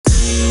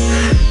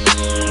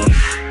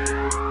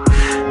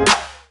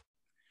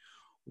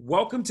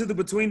Welcome to the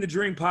Between the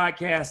Dream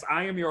podcast.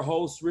 I am your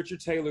host,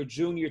 Richard Taylor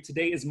Jr.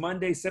 Today is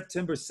Monday,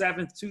 September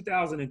 7th,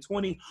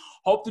 2020.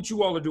 Hope that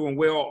you all are doing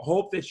well.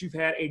 Hope that you've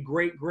had a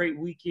great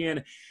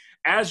weekend.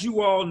 As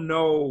you all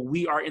know,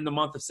 we are in the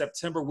month of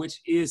September, which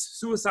is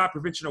Suicide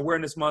Prevention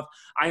Awareness Month.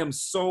 I am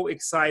so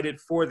excited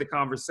for the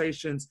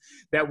conversations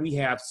that we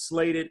have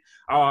slated.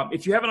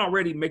 If you haven't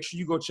already, make sure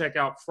you go check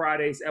out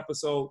Friday's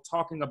episode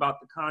talking about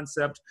the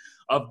concept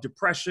of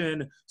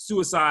depression,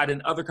 suicide,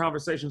 and other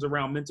conversations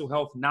around mental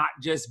health, not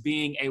just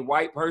being a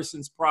white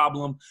person's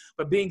problem,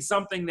 but being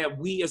something that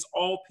we as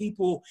all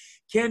people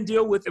can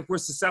deal with if we're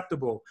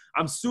susceptible.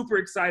 I'm super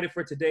excited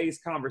for today's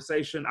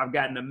conversation. I've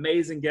got an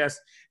amazing guest,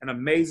 an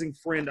amazing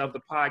friend of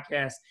the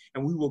podcast,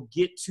 and we will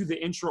get to the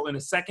intro in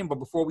a second. But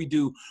before we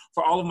do,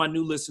 for all of my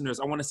new listeners,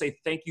 I want to say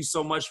thank you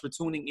so much for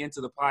tuning into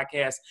the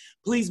podcast.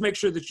 Please make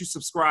sure that you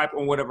subscribe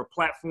on whatever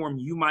platform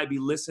you might be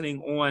listening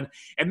on,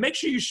 and make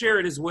sure you share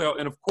it as well.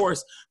 And of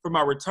course, for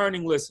my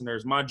returning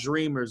listeners, my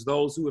dreamers,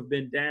 those who have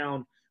been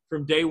down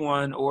from day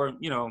one or,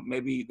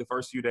 maybe the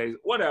first few days,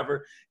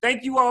 whatever.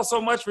 Thank you all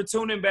so much for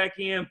tuning back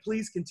in.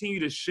 Please continue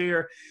to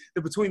share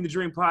the Between the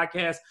Dream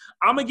podcast.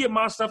 I'm going to get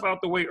my stuff out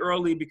the way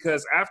early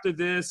because after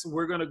this,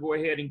 we're going to go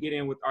ahead and get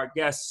in with our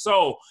guests.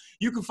 So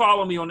you can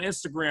follow me on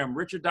Instagram,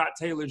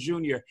 Richard.Taylor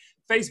Jr.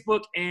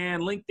 Facebook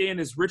and LinkedIn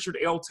is Richard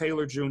L.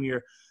 Taylor Jr.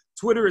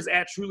 Twitter is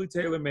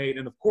 @TrulyTaylorMade.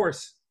 And of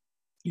course,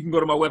 you can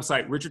go to my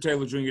website,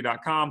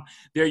 richardtaylorjr.com.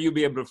 There you'll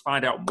be able to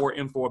find out more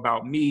info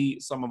about me,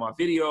 some of my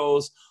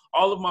videos,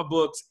 all of my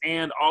books,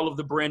 and all of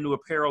the brand new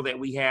apparel that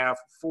we have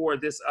for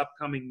this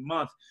upcoming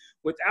month.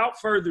 Without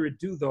further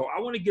ado, though,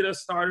 I want to get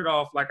us started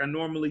off like I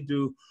normally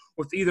do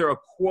with either a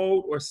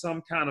quote or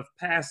some kind of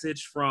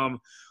passage from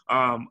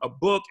a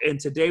book. And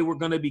today we're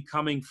going to be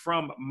coming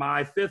from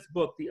my fifth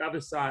book, The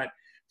Other Side,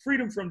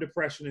 Freedom from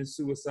Depression and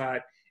Suicide.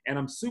 And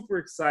I'm super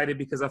excited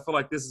because I feel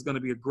like this is going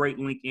to be a great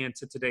link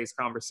into today's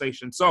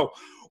conversation. So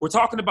we're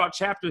talking about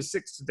chapter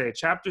 6 today.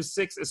 Chapter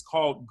 6 is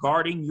called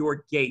Guarding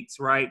Your Gates,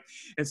 right?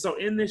 And so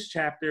in this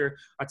chapter,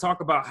 I talk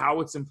about how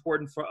it's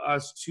important for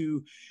us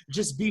to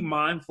just be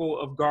mindful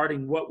of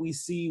guarding what we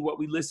see, what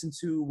we listen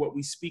to, what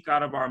we speak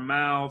out of our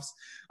mouths.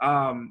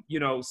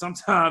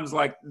 Sometimes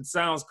like it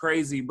sounds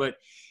crazy, but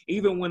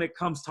even when it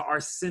comes to our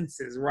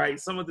senses, right?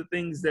 Some of the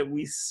things that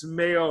we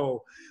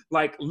smell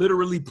like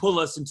literally pull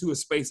us into a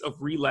space of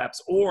relapse,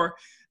 or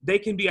they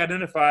can be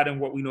identified in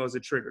what we know as a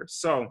trigger.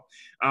 So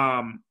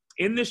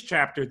in this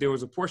chapter, there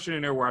was a portion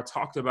in there where I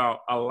talked about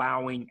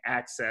allowing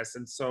access.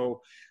 And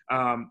so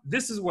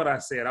this is what I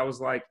said. I was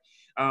like,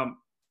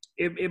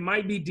 it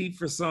might be deep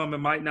for some, it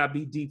might not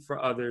be deep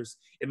for others.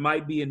 It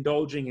might be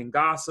indulging in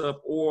gossip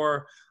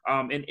or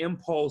an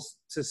impulse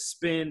to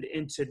spend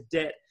into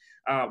debt.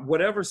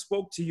 Whatever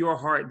spoke to your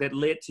heart that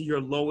led to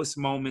your lowest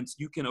moments,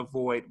 you can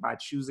avoid by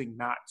choosing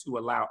not to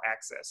allow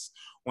access.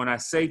 When I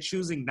say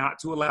choosing not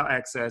to allow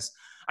access,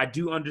 I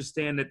do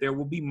understand that there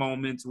will be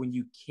moments when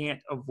you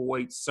can't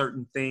avoid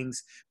certain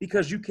things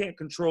because you can't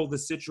control the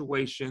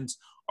situations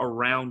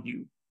around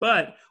you.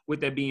 But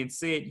with that being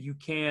said, you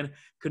can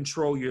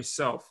control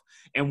yourself.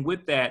 And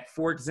with that,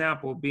 for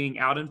example, being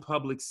out in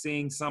public,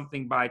 seeing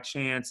something by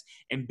chance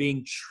and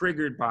being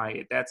triggered by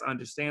it, that's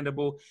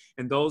understandable.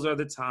 And those are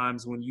the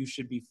times when you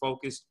should be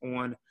focused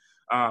on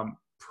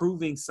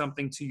proving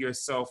something to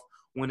yourself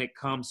when it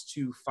comes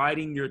to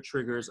fighting your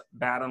triggers,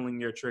 battling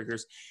your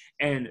triggers,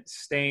 and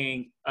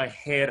staying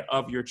ahead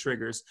of your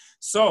triggers.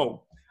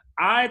 So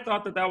I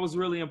thought that was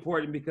really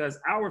important because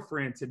our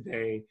friend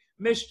today,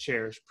 Miss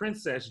Cherish,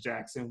 Princess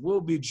Jackson,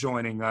 will be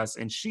joining us,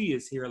 and she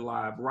is here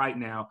live right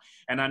now.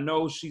 And I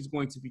know she's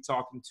going to be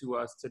talking to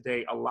us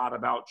today a lot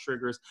about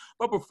triggers.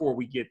 But before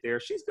we get there,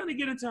 she's going to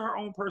get into her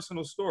own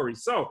personal story.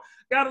 So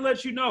got to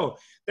let you know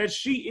that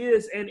she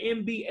is an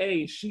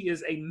MBA. She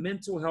is a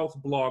mental health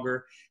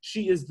blogger.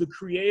 She is the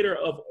creator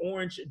of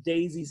Orange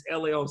Daisies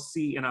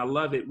LLC, and I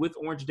love it. With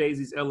Orange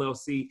Daisies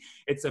LLC,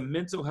 it's a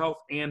mental health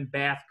and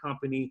bath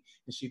company,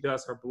 and she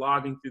does her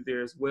blogging through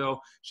there as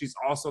well. She's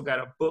also got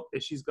a book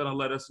that she's going to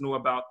let us know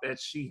about that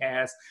she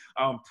has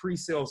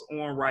pre-sales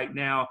on right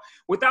now.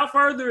 Without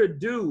further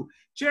ado,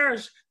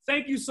 Cherish,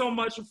 thank you so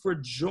much for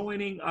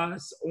joining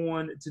us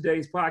on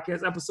today's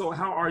podcast episode.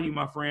 How are you,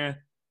 my friend?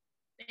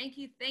 Thank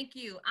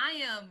you. I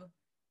am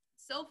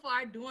so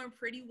far doing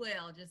pretty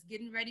well. Just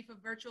getting ready for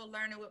virtual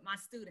learning with my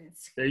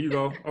students. There you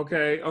go.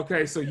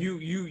 Okay. So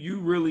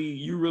you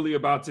really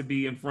about to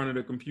be in front of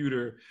the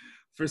computer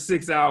for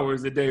 6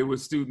 hours a day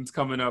with students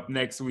coming up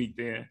next week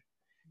then.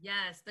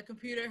 Yes, the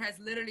computer has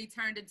literally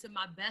turned into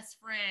my best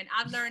friend.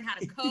 I've learned how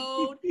to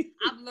code.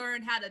 I've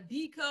learned how to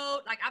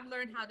decode. Like, I've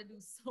learned how to do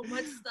so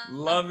much stuff.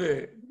 Love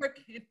it.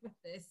 Working with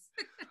this.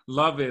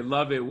 Love it.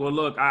 Well,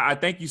 look, I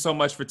thank you so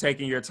much for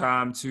taking your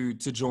time to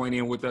join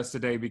in with us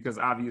today because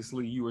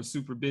obviously you are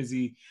super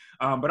busy.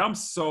 But I'm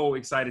so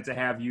excited to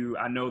have you.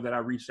 I know that I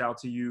reached out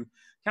to you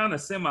kind of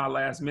semi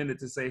last minute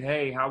to say,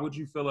 hey, how would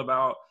you feel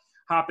about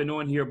hopping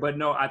on here? But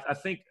no, I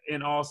think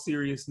in all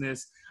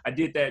seriousness, I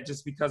did that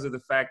just because of the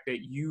fact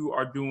that you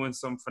are doing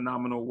some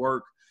phenomenal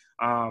work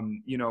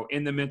you know,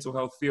 in the mental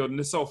health field. And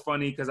it's so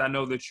funny because I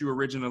know that you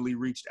originally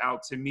reached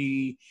out to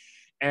me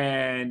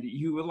and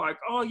you were like,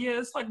 oh yeah,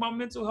 it's like my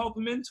mental health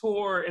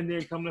mentor. And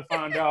then come to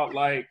find out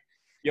like,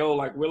 yo,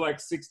 like we're like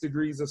 6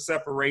 degrees of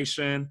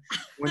separation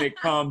when it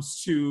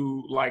comes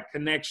to like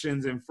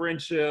connections and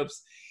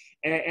friendships.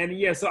 And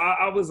yeah, so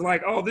I was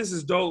like, oh, this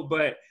is dope.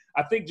 But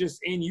I think just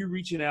in you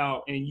reaching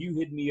out and you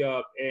hitting me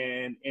up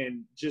and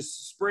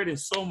just spreading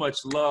so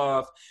much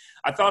love,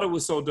 I thought it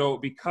was so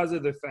dope because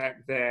of the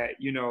fact that,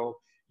 you know,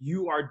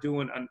 you are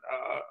doing an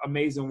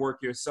amazing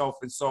work yourself.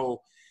 And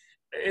so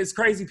it's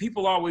crazy.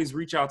 People always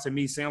reach out to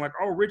me saying like,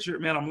 oh, Richard,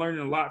 man, I'm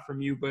learning a lot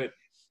from you. But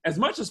as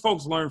much as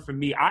folks learn from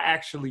me, I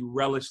actually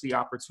relish the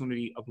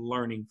opportunity of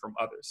learning from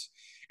others.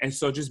 And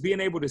so just being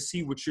able to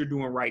see what you're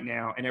doing right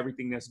now and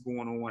everything that's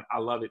going on, I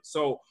love it.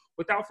 So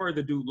without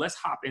further ado, let's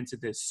hop into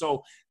this.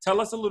 So tell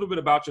us a little bit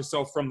about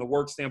yourself from the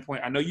work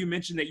standpoint. I know you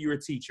mentioned that you're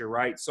a teacher,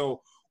 right? So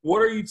what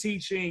are you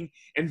teaching?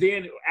 And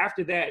then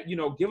after that, you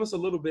know, give us a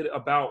little bit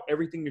about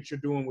everything that you're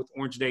doing with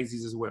Orange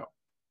Daisies as well.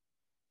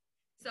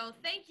 So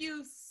thank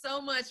you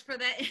so much for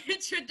that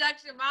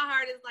introduction. My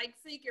heart is like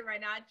sinking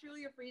right now. I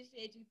truly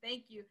appreciate you.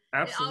 Thank you.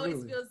 Absolutely. It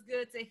always feels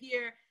good to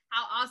hear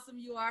how awesome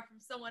you are from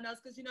someone else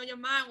because, you know, your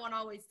mind won't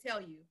always tell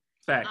you.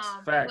 Facts.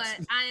 But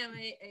I am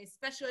a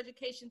special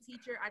education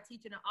teacher. I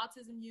teach in an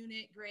autism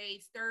unit,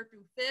 grades 3rd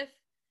through 5th.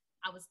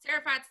 I was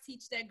terrified to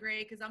teach that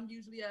grade because I'm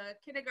usually a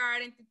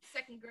kindergarten through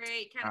 2nd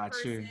grade kind of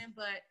person.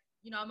 But,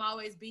 you know, I'm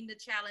always beating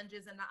the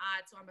challenges and the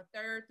odds. So I'm a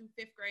 3rd through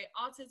 5th grade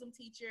autism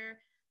teacher.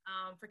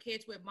 For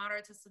kids with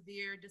moderate to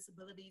severe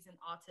disabilities and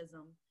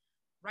autism.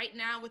 Right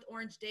now with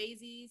Orange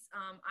Daisies,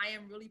 I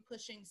am really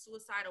pushing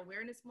Suicide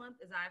Awareness Month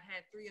as I've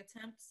had 3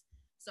 attempts.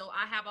 So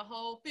I have a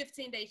whole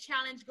 15-day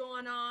challenge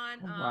going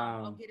on.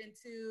 Wow. I'll get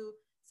into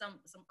some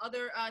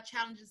other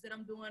challenges that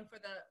I'm doing for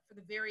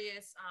the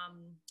various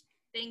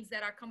things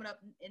that are coming up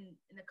in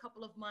a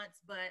couple of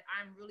months, but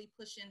I'm really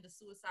pushing the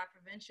suicide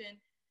prevention.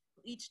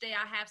 Each day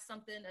I have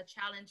something, a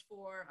challenge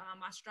for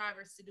my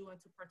strivers to do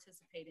and to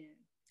participate in.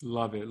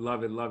 Love it,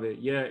 love it, love it.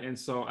 Yeah, and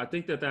so I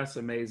think that that's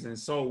amazing.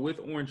 So with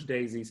Orange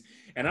Daisies,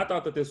 and I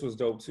thought that this was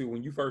dope too.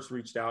 When you first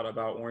reached out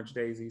about Orange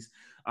Daisies,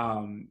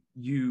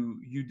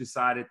 you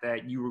decided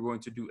that you were going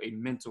to do a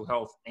mental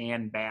health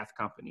and bath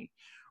company,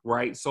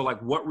 right? So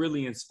like what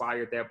really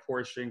inspired that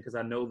portion? Because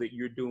I know that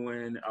you're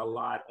doing a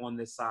lot on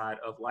this side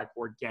of like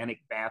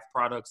organic bath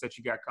products that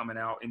you got coming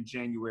out in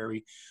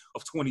January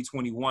of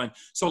 2021.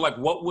 So like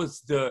what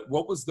was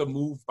the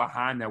move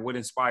behind that? What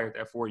inspired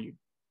that for you?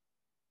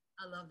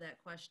 I love that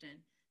question.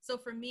 So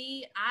for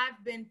me,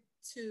 I've been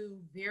to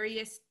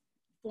various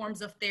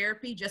forms of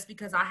therapy just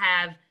because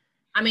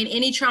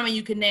any trauma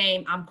you can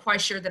name, I'm quite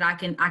sure that I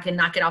can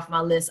knock it off my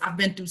list. I've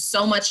been through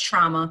so much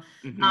trauma,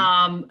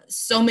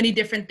 so many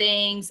different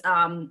things.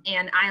 And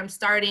I am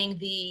starting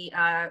the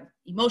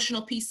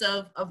emotional piece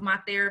of my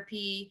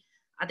therapy.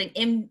 I think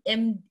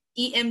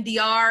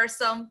EMDR,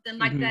 something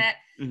like that.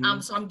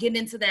 So I'm getting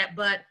into that.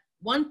 But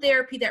one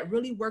therapy that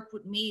really worked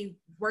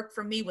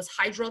for me was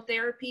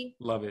hydrotherapy.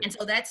 Love it. And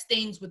so that's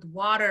things with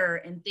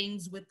water and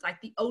things with like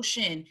the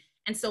ocean.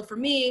 And so for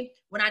me,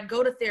 when I'd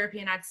go to therapy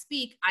and I'd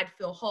speak, I'd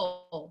feel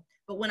whole.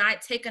 But when I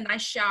take a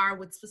nice shower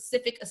with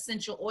specific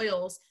essential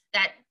oils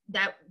that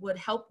would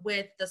help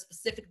with the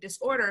specific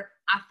disorder,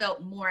 I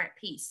felt more at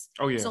peace.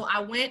 Oh yeah. So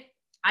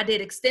I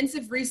did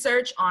extensive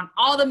research on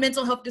all the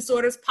mental health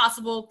disorders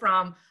possible,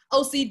 from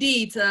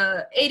OCD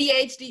to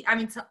ADHD,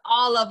 to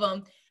all of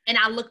them. And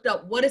I looked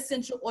up what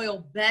essential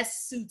oil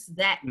best suits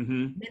that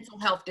mental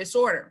health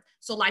disorder.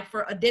 So like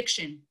for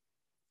addiction,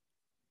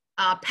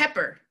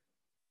 pepper,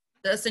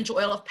 the essential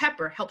oil of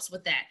pepper helps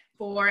with that.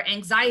 For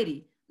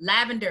anxiety,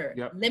 lavender,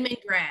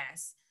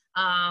 lemongrass,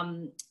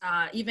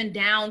 even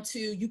down to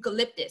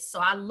eucalyptus. So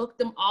I looked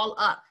them all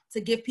up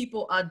to give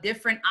people a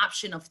different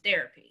option of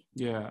therapy.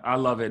 Yeah, I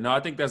love it. No,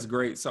 I think that's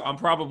great. So I'm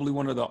probably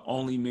one of the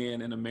only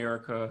men in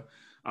America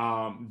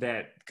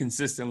that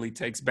consistently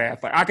takes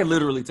bath. Like I could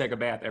literally take a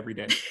bath every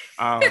day.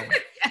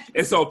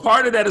 And so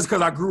part of that is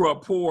because I grew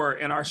up poor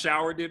and our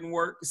shower didn't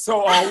work.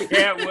 So all we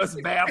had was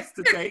baths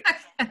to take.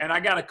 And I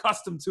got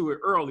accustomed to it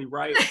early,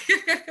 right?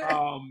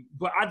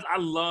 But I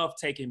love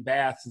taking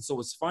baths. And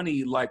so it's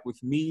funny, like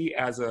with me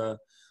as a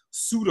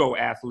pseudo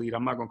athlete,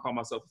 I'm not going to call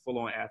myself a full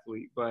on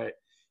athlete, but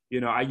you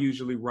know, I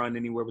usually run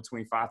anywhere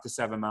between 5 to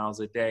 7 miles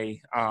a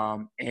day.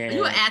 And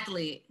you're an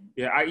athlete.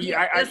 Yeah, I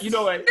you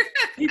know what?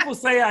 People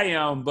say I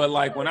am, but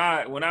like when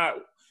I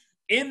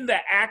in the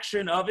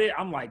action of it,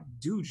 I'm like,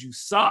 dude, you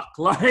suck.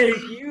 Like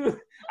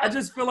I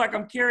just feel like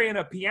I'm carrying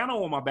a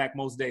piano on my back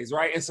most days,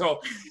 right? And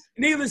so,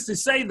 needless to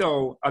say,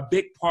 though, a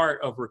big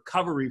part of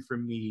recovery for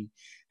me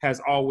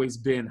has always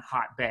been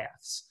hot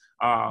baths.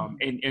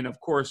 And of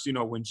course, you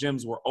know, when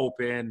gyms were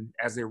open,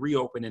 as they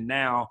reopen, and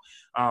now,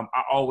 I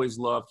always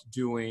loved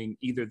doing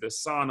either the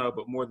sauna,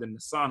 but more than the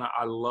sauna,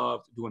 I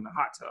loved doing the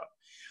hot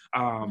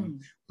tub.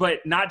 But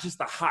not just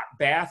the hot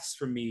baths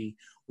for me.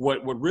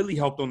 What really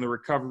helped on the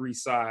recovery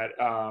side,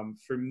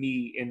 for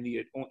me in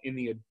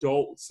the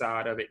adult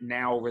side of it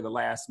now over the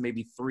last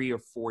maybe 3 or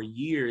 4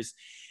 years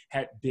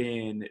had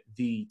been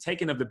the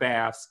taking of the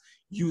baths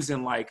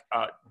using like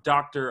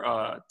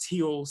Dr.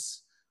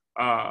 Teal's,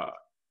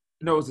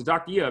 no, it's a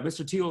doctor, yeah,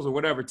 Mr. Teal's or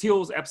whatever,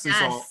 Teal's Epsom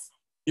salt.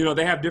 You know,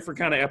 they have different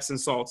kind of Epsom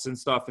salts and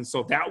stuff. And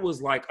so that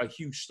was like a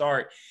huge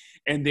start.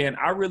 And then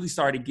I really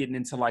started getting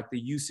into like the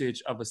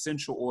usage of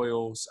essential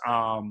oils,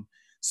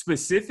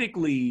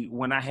 specifically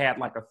when I had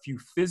like a few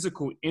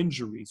physical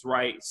injuries,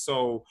 right?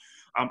 So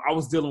I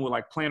was dealing with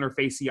like plantar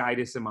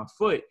fasciitis in my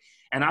foot,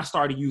 and I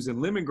started using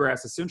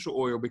lemongrass essential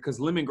oil because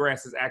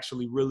lemongrass is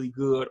actually really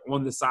good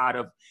on the side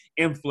of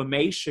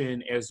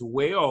inflammation as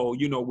well,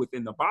 you know,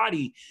 within the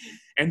body.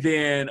 And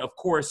then, of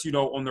course, you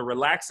know, on the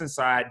relaxing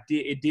side,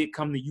 it did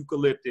come the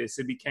eucalyptus.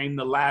 It became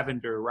the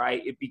lavender,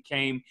 right? It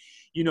became,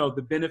 you know,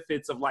 the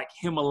benefits of like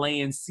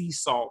Himalayan sea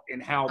salt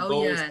and how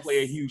those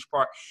play a huge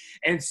part.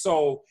 And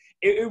so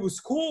it was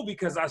cool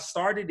because I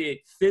started it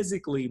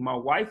physically. My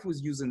wife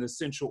was using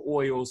essential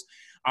oils.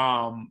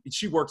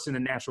 She works in the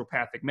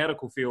naturopathic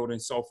medical field.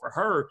 And so for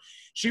her,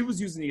 she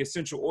was using the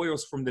essential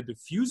oils from the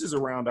diffusers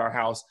around our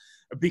house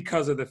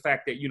because of the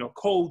fact that, you know,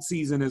 cold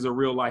season is a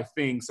real life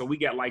thing. So we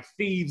got like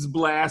thieves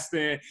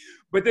blasting.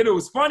 But then it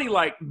was funny,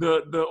 like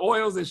the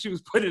oils that she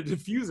was putting in the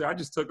diffuser, I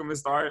just took them and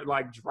started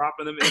like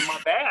dropping them in my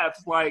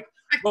baths. Like,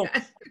 boom.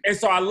 And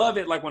so I love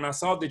it. Like when I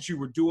saw that you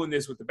were doing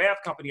this with the bath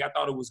company, I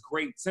thought it was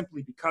great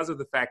simply because of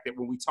the fact that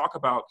when we talk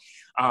about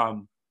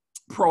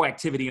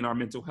proactivity in our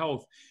mental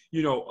health,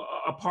 you know,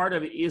 a part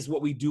of it is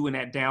what we do in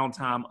that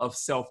downtime of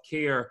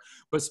self-care,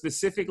 but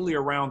specifically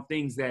around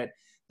things that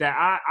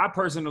I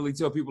personally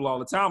tell people all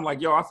the time,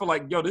 like, yo, I feel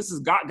like, yo, this is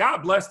God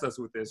blessed us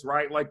with this,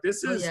 right? Like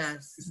this is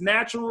it's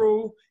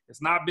natural.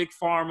 It's not big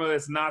pharma.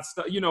 It's not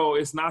stuff, you know,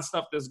 it's not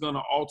stuff that's going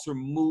to alter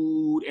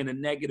mood in a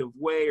negative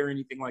way or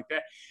anything like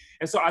that.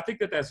 And so I think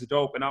that that's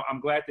dope. And I'm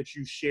glad that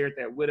you shared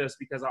that with us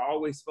because I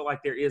always feel like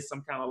there is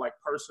some kind of like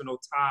personal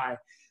tie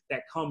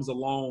that comes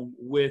along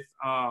with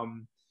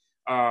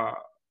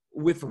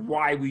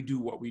why we do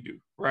what we do,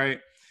 right?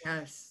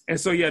 Yes. And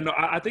so, yeah, no,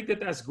 I think that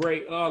that's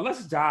great.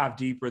 Let's dive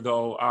deeper,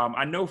 though.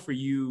 I know for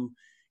you,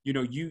 you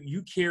know,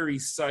 you carry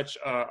such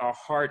a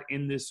heart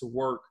in this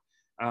work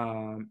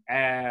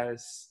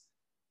as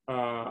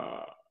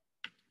a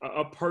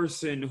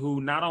person who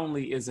not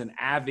only is an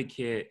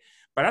advocate,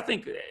 but I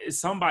think is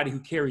somebody who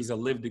carries a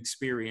lived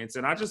experience.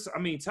 And I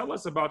mean, tell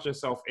us about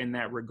yourself in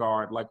that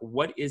regard. Like,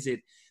 what is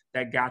it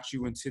that got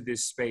you into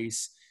this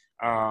space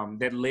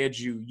that led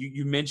you?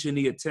 You mentioned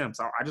the attempts.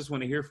 I just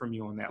want to hear from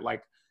you on that.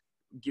 Like,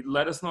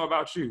 let us know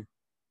about you.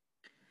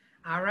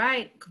 All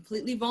right.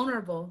 Completely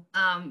vulnerable.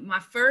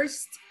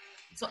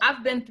 So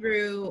I've been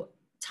through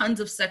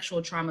tons of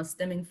sexual trauma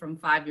stemming from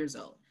 5 years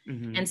old.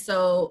 Mm-hmm. And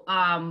so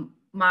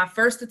my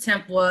first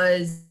attempt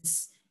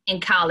was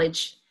in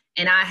college,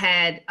 and I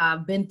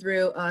had been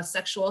through a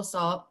sexual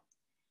assault,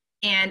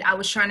 and I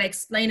was trying to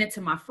explain it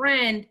to my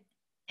friend.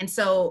 And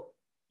so,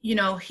 you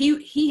know,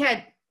 he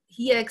had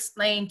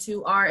explained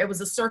to it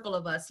was a circle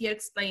of us. He had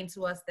explained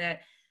to us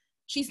that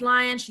she's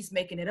lying, she's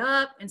making it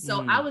up. And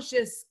so I was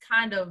just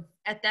kind of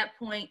at that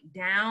point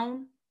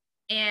down,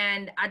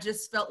 and I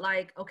just felt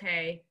like,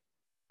 okay,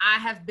 I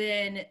have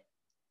been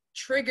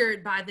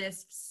triggered by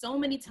this so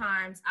many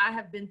times. I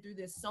have been through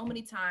this so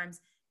many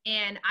times,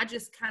 and I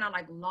just kind of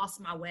like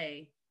lost my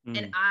way.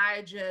 And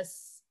I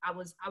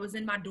was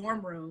in my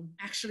dorm room,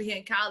 actually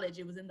in college.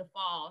 It was in the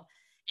fall.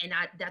 And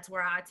that's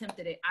where I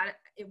attempted it.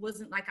 It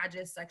wasn't like I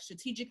just like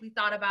strategically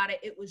thought about it.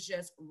 It was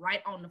just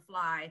right on the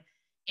fly.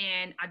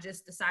 And I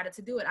just decided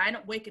to do it. I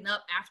ended up waking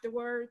up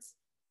afterwards,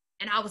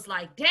 and I was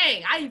like,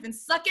 dang, I even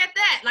suck at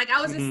that. Like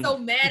I was just so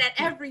mad at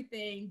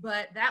everything.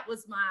 But that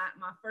was my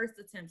first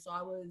attempt. So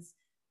I was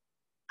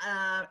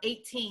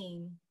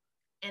 18.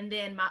 And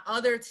then my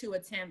other two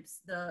attempts,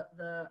 the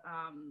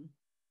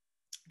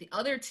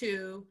other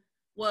two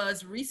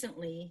was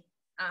recently,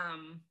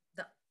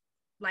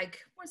 like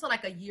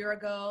a year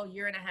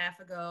and a half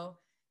ago.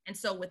 And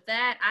so with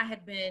that, I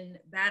had been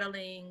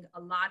battling a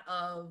lot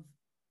of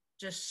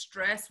just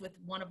stress with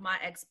one of my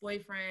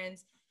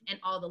ex-boyfriends and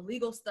all the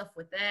legal stuff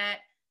with that.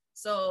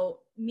 So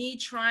me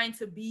trying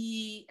to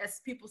be,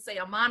 as people say,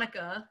 a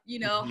Monica, you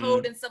know,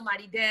 holding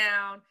somebody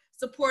down,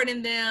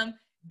 supporting them,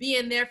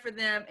 being there for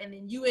them, and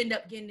then you end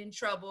up getting in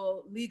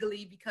trouble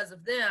legally because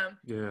of them.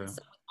 Yeah.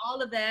 So with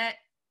all of that,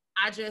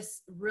 I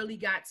just really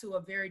got to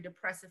a very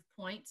depressive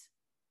point.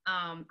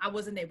 I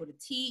wasn't able to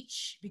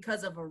teach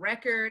because of a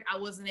record. I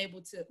wasn't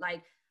able to,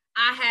 like,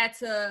 I had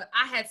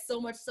so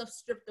much stuff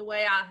stripped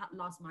away. I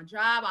lost my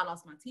job. I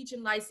lost my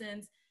teaching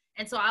license.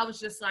 And so I was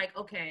just like,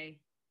 okay,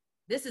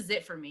 this is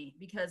it for me,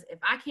 because if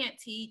I can't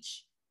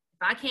teach,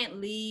 if I can't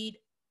lead,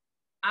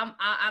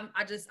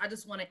 I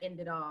just want to end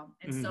it all.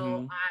 And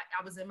so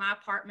I was in my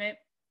apartment,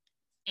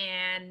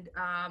 And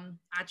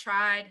I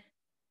tried,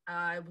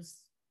 it was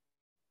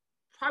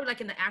probably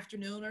like in the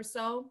afternoon or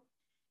so,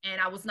 and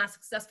I was not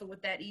successful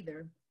with that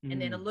either. And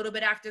then a little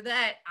bit after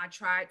that, I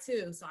tried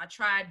too. So I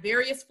tried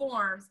various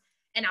forms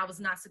and I was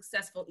not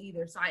successful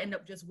either. So I ended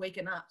up just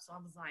waking up. So I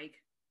was like,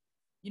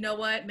 you know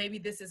what? Maybe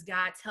this is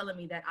God telling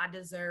me that I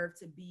deserve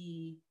to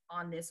be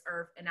on this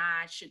earth, and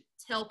I should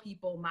tell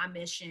people my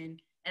mission,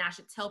 and I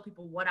should tell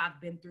people what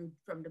I've been through,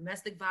 from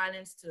domestic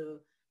violence to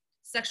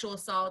sexual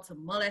assault to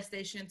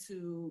molestation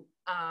to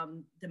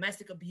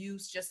domestic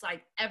abuse, just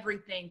like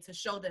everything, to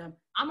show them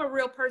I'm a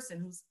real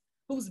person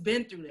who's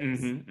been through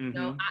this. You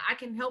know, I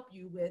can help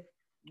you with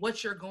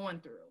what you're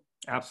going through.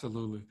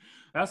 Absolutely.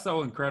 That's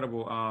so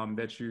incredible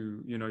that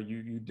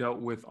you dealt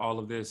with all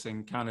of this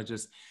and kind of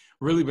just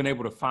really been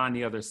able to find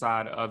the other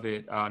side of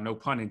it. No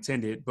pun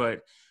intended,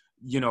 but,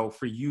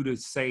 for you to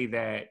say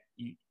that,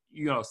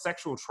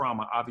 sexual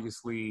trauma,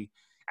 obviously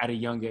at a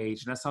young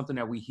age, and that's something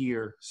that we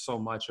hear so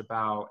much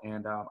about.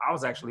 And I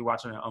was actually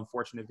watching an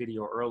unfortunate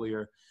video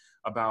earlier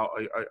about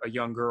a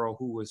young girl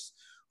who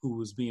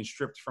was being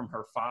stripped from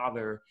her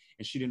father,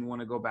 and she didn't want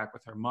to go back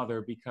with her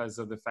mother because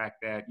of the fact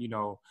that,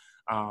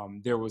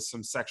 there was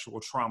some sexual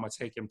trauma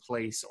taking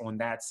place on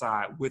that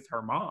side with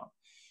her mom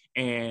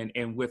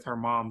and with her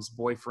mom's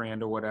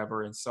boyfriend or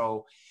whatever. And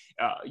so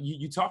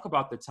you talk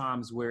about the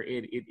times where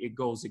it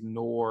goes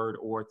ignored,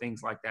 or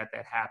things like that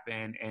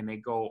happen and they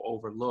go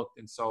overlooked.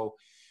 And so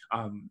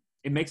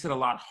it makes it a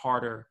lot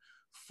harder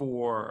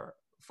for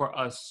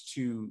us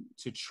to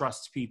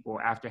trust people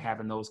after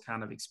having those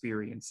kind of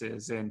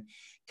experiences and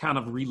kind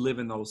of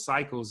reliving those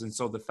cycles. And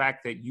so the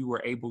fact that you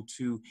were able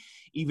to,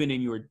 even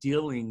in your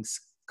dealings,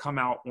 come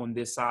out on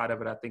this side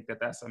of it, I think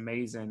that's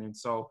amazing. And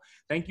so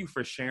thank you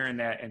for sharing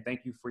that, and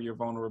thank you for your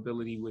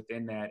vulnerability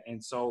within that.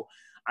 And so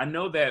I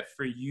know that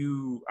for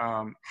you,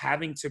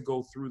 having to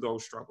go through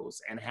those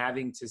struggles and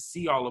having to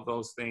see all of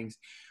those things,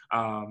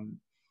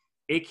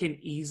 it can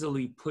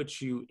easily put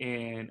you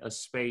in a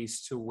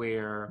space to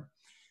where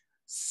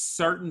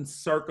certain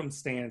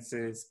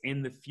circumstances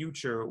in the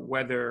future,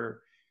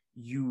 whether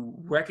you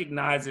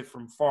recognize it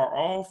from far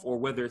off or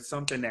whether it's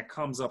something that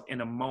comes up in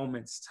a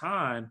moment's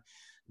time,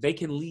 they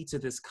can lead to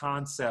this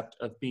concept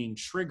of being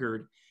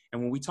triggered.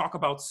 And when we talk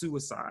about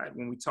suicide,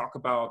 when we talk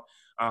about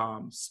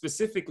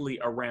specifically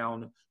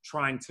around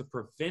trying to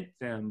prevent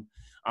them,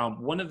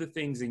 one of the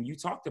things, and you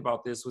talked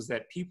about this, was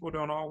that people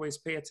don't always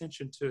pay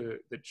attention to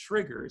the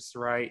triggers,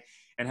 right?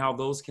 And how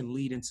those can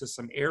lead into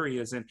some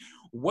areas. And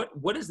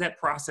what has that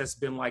process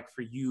been like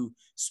for you,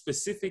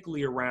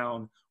 specifically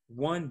around,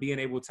 one, being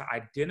able to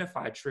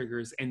identify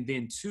triggers, and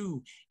then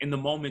two, in the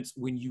moments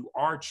when you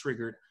are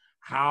triggered,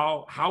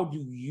 how do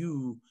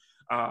you,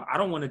 I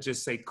don't want to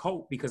just say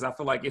cope, because I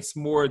feel like it's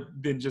more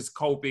than just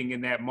coping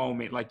in that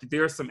moment. Like,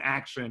 there's some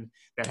action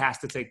that has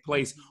to take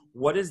place.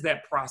 What does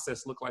that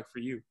process look like for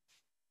you?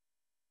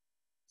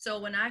 So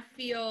when I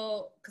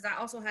feel, because I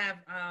also have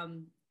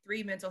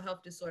 3 mental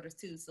health disorders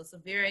too. So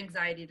severe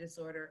anxiety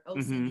disorder,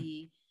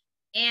 OCD,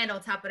 and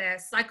on top of that,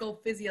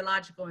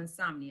 psychophysiological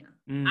insomnia.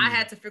 I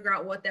had to figure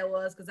out what that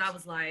was, because I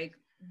was like,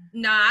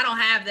 nah, I don't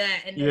have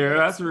that. And yeah,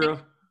 that's real.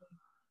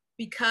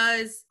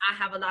 Because I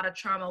have a lot of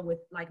trauma with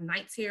like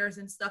night terrors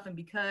and stuff, and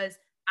because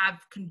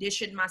I've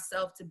conditioned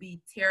myself to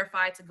be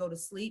terrified to go to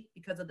sleep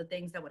because of the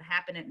things that would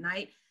happen at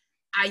night,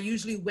 I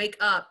usually wake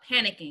up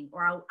panicking,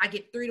 or I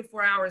get 3 to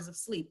 4 hours of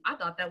sleep. I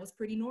thought that was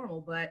pretty normal,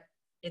 but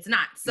it's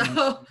not.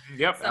 So,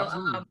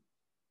 Absolutely.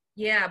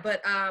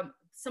 But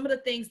some of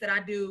the things that I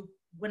do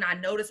when I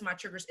notice my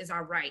triggers is I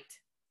write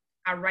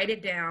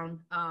it down,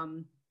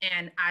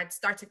 and I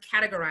start to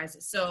categorize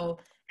it. So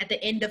at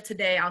the end of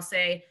today, I'll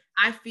say,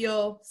 I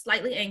feel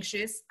slightly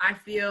anxious. I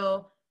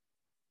feel,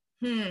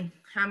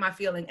 how am I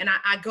feeling? And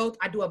I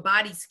do a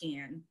body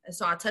scan. And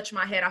so I touch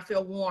my head, I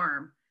feel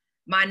warm.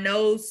 My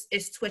nose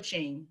is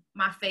twitching.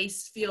 My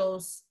face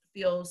feels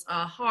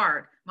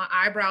hard. My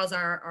eyebrows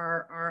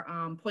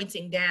are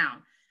pointing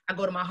down. I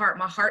go to my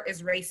heart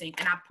is racing,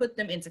 and I put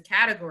them into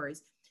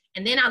categories.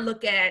 And then I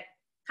look at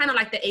kind of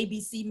like the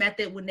ABC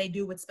method when they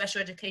do with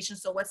special education.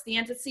 So what's the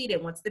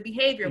antecedent? What's the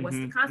behavior? What's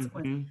the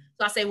consequence?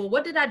 So I say, well,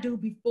 what did I do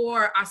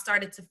before I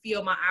started to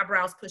feel my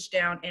eyebrows push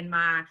down and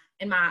my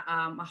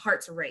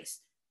heart to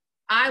race?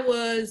 I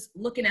was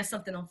looking at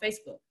something on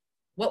Facebook.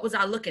 What was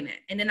I looking at?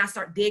 And then I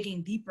start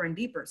digging deeper and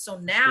deeper. So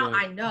now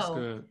I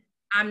know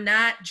I'm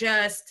not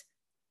just,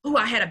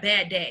 I had a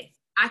bad day.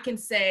 I can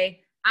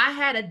say, I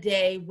had a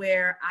day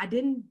where I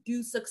didn't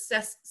do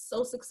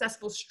so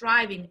successful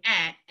striving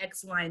at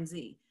X, Y, and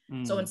Z.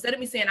 So instead of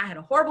me saying I had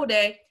a horrible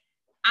day,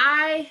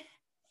 I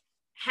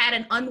had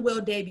an unwell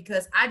day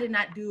because I did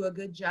not do a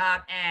good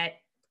job at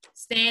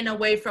staying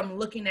away from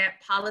looking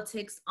at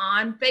politics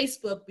on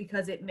Facebook,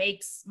 because it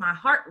makes my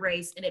heart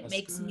race and it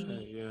makes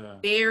me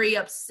very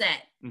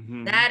upset.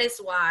 That is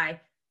why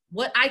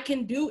what I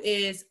can do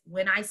is,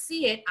 when I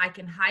see it, I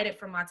can hide it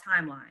from my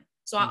timeline.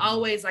 So I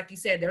always, like you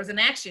said, there's an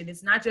action.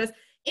 It's not just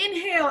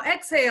inhale,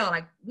 exhale.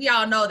 Like, we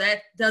all know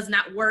that does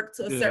not work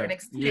to a certain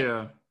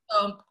extent.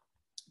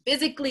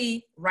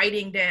 Physically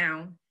writing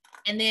down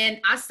And then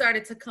I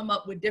started to come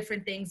up with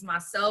different things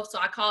myself. So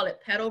I call it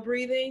pedal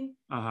breathing.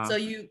 So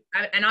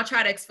and I'll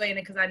try to explain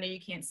it because I know you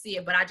can't see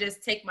it, but I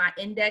just take my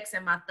index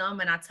and my thumb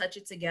and I touch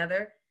it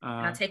together.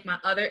 And I take my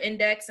other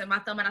index and my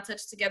thumb and I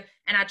touch it together.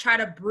 And I try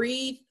to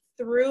breathe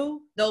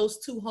through those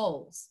two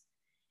holes.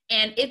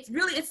 And it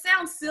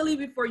sounds silly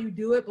before you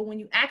do it, but when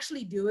you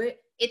actually do it,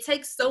 it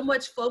takes so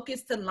much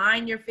focus to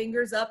line your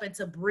fingers up and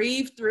to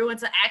breathe through and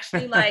to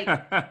actually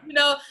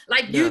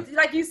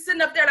you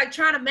sitting up there like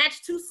trying to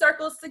match two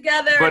circles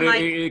together. But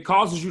it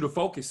causes you to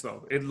focus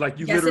though. It like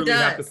you literally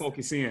have to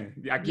focus in.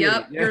 I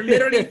get it. You're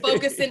literally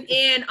focusing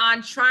in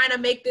on trying to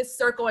make this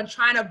circle and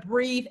trying to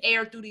breathe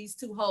air through these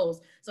two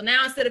holes. So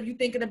now instead of you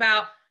thinking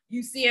about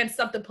you seeing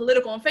something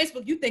political on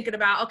Facebook, you thinking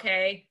about,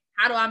 okay,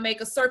 how do I make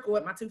a circle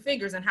with my two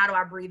fingers and how do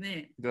I breathe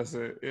in? That's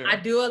it. Yeah. I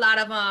do a lot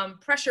of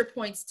pressure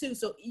points too.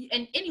 So,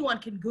 and anyone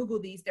can Google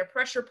these. They're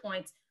pressure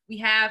points. We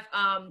have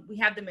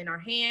them in our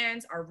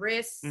hands, our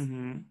wrists.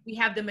 We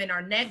have them in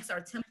our necks,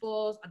 our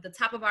temples, at the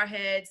top of our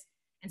heads.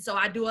 And so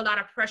I do a lot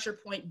of pressure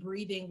point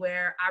breathing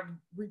where I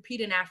repeat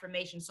an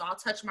affirmation. So I'll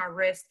touch my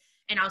wrist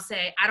and I'll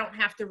say, I don't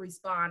have to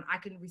respond. I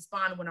can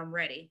respond when I'm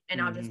ready.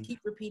 And I'll just keep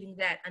repeating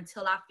that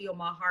until I feel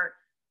my heart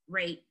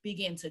rate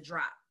begin to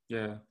drop.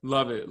 Yeah,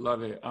 love it.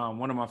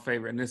 One of my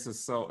favorite, and this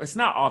is it's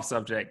not off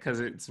subject because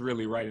it's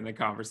really right in the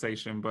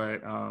conversation,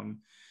 but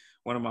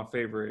one of my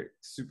favorite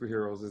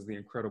superheroes is the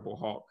Incredible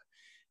Hulk.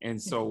 And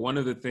so one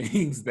of the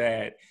things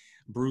that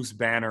Bruce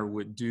Banner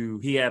would do,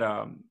 he had,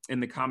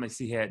 in the comics,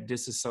 he had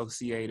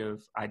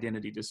dissociative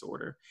identity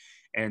disorder.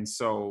 And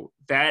so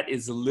that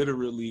is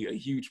literally a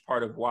huge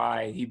part of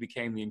why he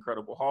became the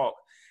Incredible Hulk,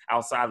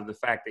 outside of the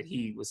fact that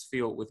he was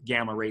filled with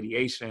gamma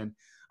radiation.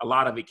 A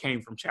lot of it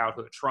came from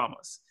childhood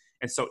traumas.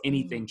 And so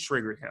anything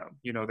triggered him.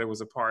 You know, there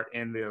was a part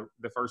in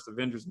the first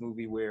Avengers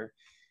movie where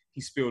he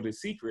spilled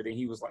his secret and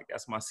he was like,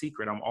 that's my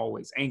secret. I'm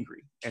always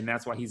angry. And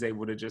that's why he's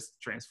able to just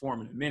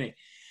transform in a minute.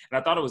 And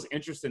I thought it was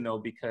interesting though,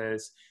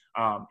 because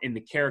in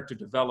the character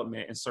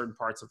development in certain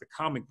parts of the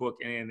comic book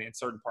and in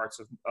certain parts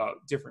of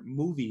different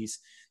movies,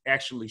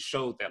 actually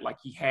showed that like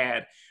he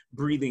had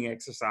breathing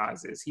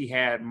exercises. He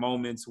had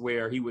moments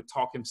where he would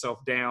talk himself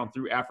down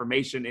through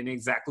affirmation, and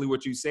exactly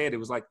what you said. It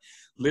was like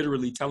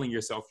literally telling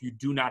yourself, you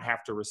do not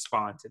have to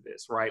respond to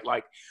this, right?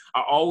 Like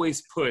I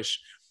always push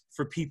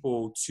for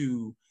people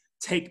to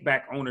take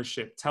back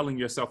ownership, telling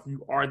yourself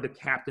you are the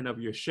captain of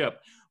your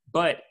ship.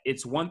 But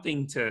it's one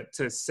thing to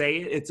say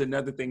it. It's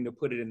another thing to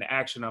put it into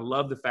action. I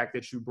love the fact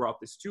that you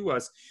brought this to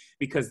us,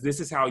 because this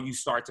is how you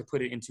start to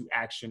put it into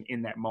action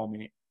in that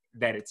moment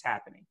that it's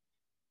happening.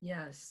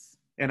 Yes.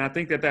 And I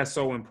think that that's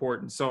so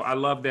important. So I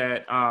love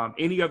that.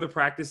 Any other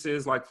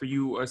practices like for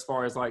you as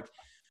far as like,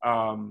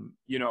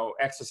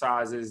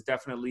 exercises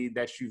definitely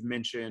that you've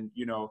mentioned,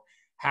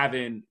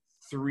 having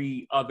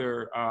 3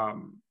 other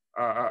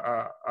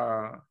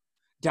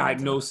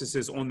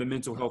diagnoses on the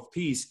mental health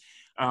piece,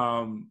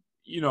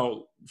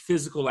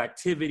 physical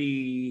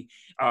activity,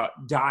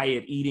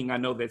 diet, eating. I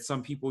know that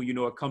some people,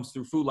 it comes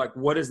through food. Like,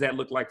 what does that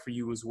look like for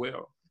you as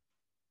well?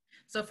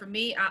 So for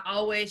me, I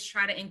always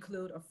try to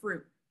include a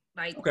fruit.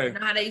 Like, okay. You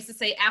know how they used to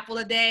say apple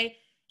a day?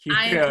 Yeah.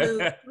 I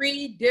include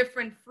 3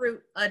 different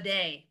fruit a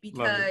day,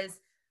 because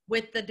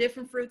with the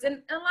different fruits,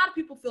 and a lot of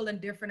people feel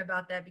indifferent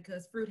about that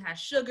because fruit has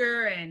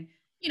sugar and,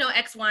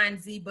 X, Y,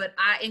 and Z, but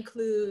I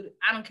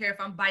don't care if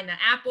I'm biting an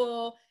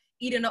apple,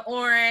 eating an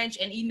orange,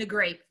 and eating a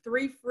grape,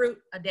 3 fruit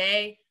a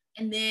day.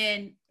 And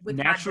then with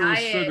natural my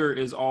diet, sugar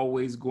is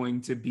always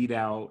going to beat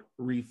out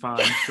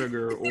refined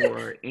sugar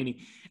or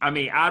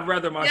I'd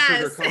rather my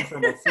sugar come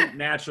from a fruit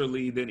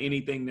naturally than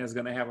anything that's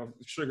going to have a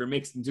sugar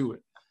mixed into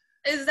it.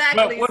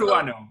 Exactly. But what do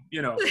I know?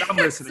 I'm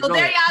listening. So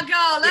there y'all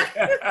go.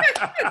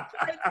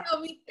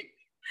 Tell me.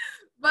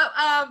 But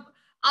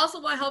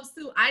also what helps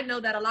too, I know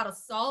that a lot of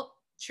salt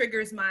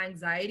triggers my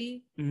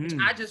anxiety, which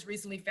I just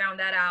recently found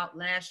that out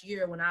last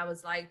year when I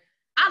was like,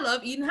 I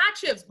love eating hot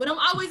chips, but I'm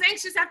always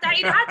anxious after I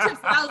eat hot chips.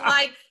 And I was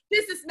like,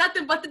 this is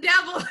nothing but the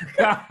devil.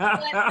 But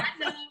I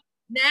know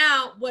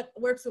now what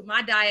works with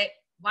my diet,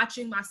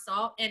 watching my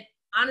salt, and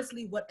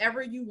honestly,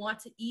 whatever you want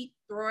to eat,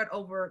 throw it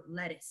over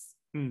lettuce.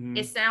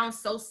 It sounds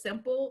so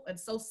simple and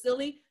so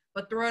silly,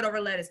 but throw it over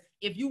lettuce.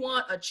 If you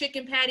want a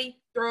chicken patty,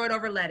 throw it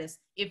over lettuce.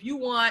 If you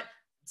want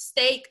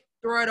steak,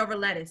 throw it over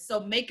lettuce. So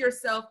make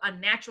yourself a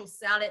natural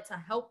salad to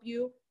help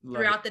you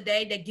throughout the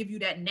day, that give you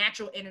that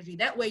natural energy.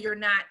 That way you're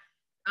not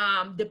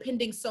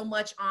depending so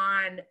much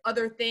on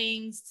other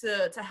things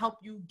to help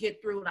you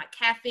get through, like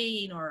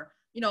caffeine or,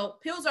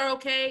 pills are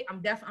okay.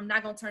 I'm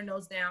not going to turn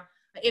those down.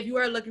 If you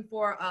are looking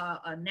for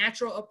a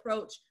natural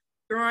approach,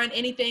 throwing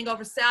anything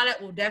over salad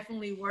will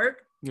definitely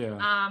work.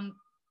 Yeah.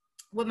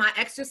 With my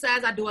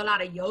exercise, I do a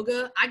lot of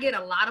yoga. I get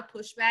a lot of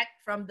pushback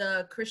from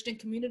the Christian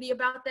community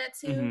about that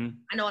too.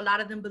 I know a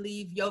lot of them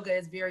believe yoga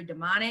is very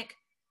demonic,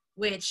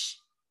 which,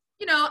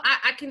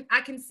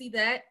 I can see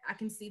that. I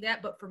can see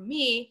that. But for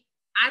me,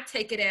 I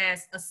take it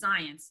as a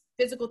science.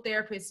 Physical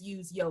therapists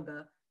use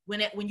yoga.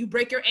 When you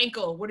break your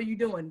ankle, what are you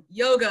doing?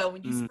 Yoga.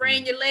 When you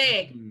sprain your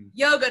leg,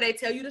 yoga, they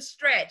tell you to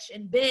stretch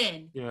and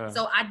bend. Yeah.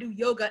 So I do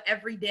yoga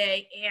every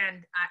day,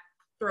 and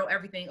throw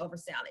everything over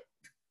salad.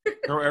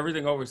 Throw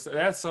everything over.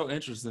 That's so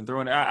interesting.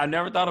 I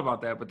never thought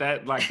about that, but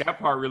that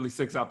part really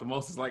sticks out the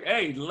most. It's like,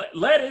 hey,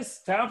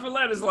 lettuce, time for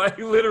lettuce. Like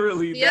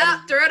literally.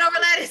 Yeah, throw it over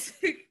lettuce.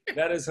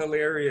 That is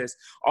hilarious.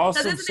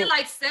 Also, because isn't it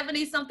like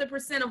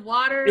 70-something% of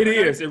water? It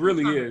is. It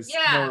really is.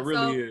 Yeah, no, it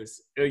really is.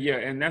 Yeah,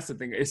 and that's the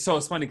thing. It's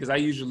funny because I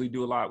usually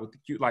do a lot with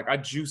I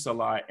juice a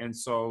lot, and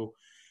so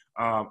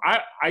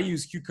I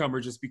use cucumber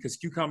just because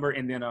cucumber,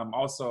 and then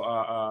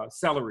also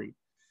celery.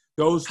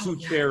 Those two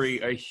carry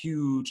a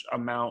huge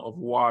amount of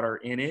water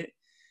in it.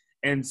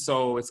 And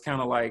so it's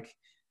kind of like,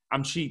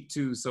 I'm cheap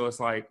too. So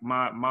it's like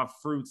my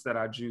fruits that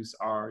I juice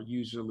are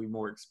usually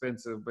more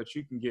expensive, but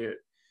you can get,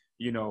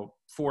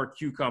 4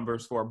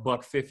 cucumbers for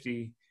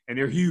 $1.50 and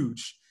they're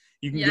huge.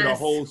 You can get a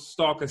whole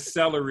stalk of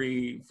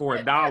celery for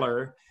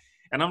 $1.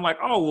 And I'm like,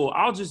 oh, well,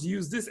 I'll just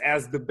use this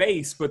as the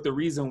base. But the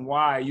reason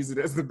why I use it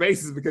as the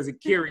base is because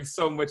it carries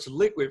so much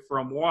liquid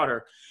from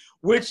water,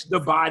 which the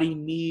body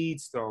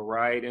needs though,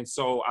 right? And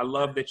so I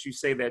love that you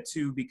say that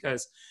too,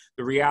 because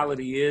the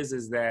reality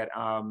is that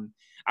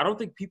I don't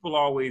think people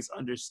always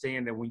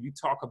understand that when you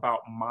talk about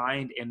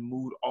mind and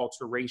mood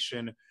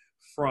alteration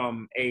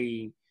from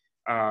an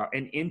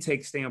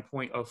intake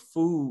standpoint of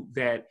food,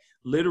 that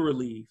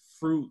literally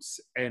fruits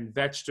and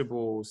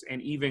vegetables,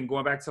 and even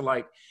going back to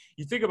like,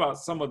 you think about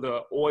some of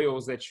the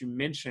oils that you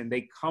mentioned,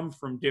 they come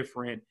from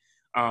different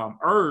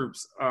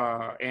herbs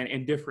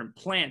and different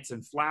plants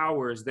and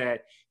flowers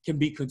that can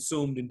be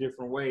consumed in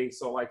different ways.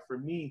 So like for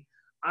me,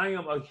 I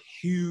am a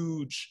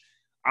huge,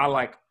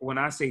 when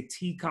I say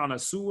tea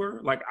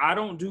connoisseur, like I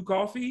don't do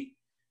coffee,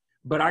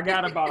 but I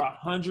got about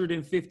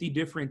 150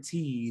 different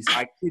teas.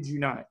 I kid you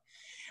not.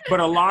 But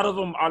a lot of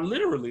them are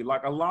literally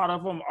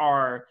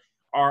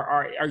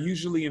are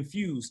usually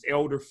infused: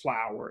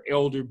 elderflower,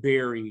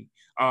 elderberry,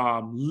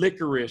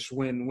 licorice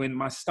when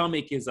my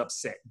stomach is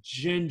upset,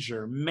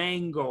 ginger,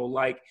 mango,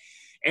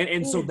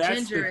 and so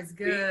that's ginger is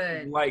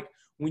good. Like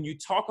when you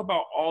talk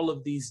about all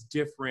of these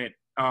different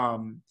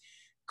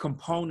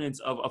components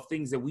of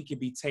things that we could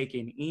be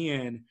taking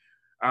in,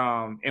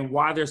 and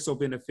why they're so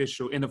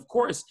beneficial. And of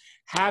course,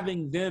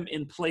 having them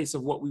in place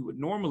of what we would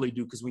normally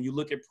do, because when you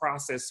look at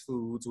processed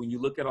foods, when you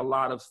look at a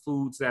lot of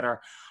foods that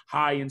are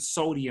high in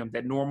sodium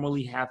that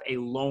normally have a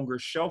longer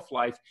shelf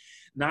life,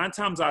 9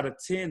 times out of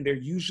 10, they're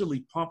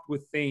usually pumped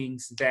with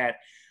things that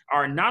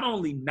are not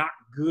only not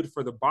good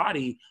for the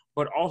body,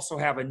 but also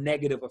have a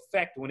negative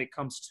effect when it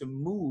comes to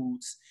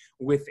moods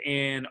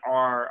within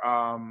our,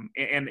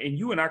 and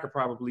you and I could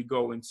probably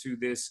go into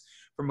this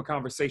from a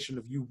conversation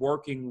of you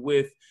working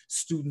with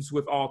students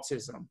with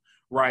autism,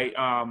 right?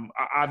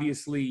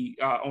 Obviously,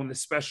 on the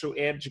special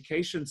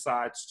education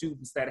side,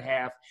 students that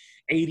have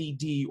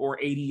ADD or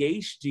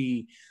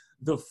ADHD,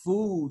 the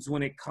foods,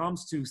 when it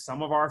comes to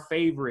some of our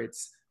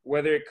favorites,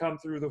 whether it come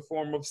through the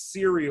form of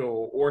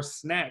cereal or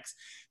snacks,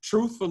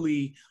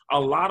 truthfully, a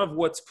lot of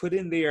what's put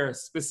in there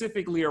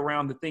specifically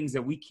around the things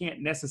that we can't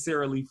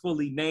necessarily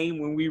fully name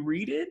when we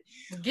read it,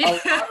 a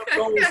lot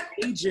of those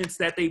agents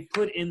that they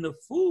put in the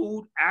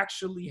food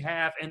actually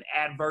have an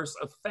adverse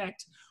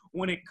effect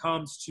when it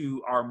comes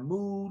to our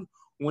mood,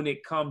 when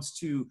it comes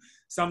to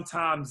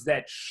sometimes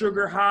that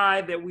sugar high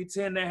that we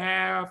tend to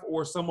have,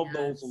 or some of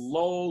those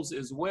lows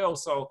as well.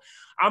 So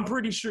I'm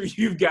pretty sure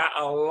you've got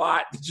a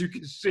lot that you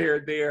can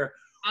share there.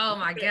 Oh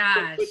my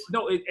gosh.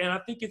 And I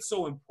think it's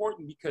so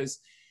important because,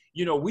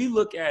 we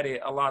look at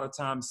it a lot of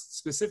times,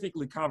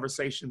 specifically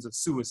conversations of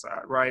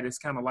suicide, right? It's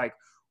kind of like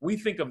we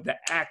think of the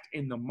act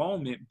in the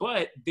moment,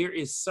 but there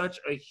is such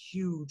a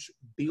huge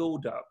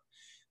buildup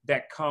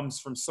that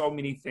comes from so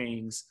many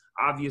things,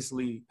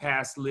 obviously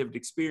past lived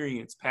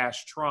experience,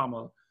 past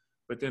trauma,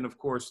 but then of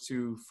course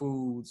to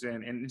foods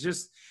and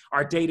just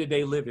our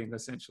day-to-day living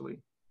essentially.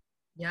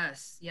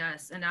 Yes.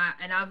 And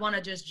I want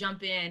to just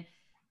jump in.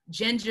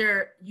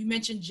 Ginger, you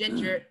mentioned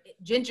ginger.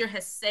 Ginger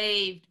has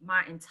saved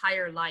my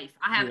entire life.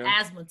 I have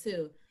asthma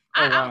too.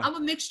 I'm a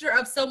mixture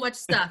of so much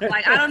stuff.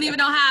 Like I don't even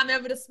know how I'm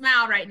able to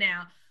smile right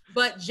now.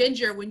 But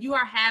ginger, when you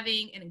are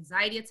having an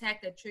anxiety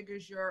attack that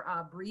triggers your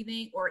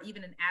breathing, or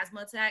even an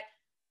asthma attack,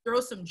 throw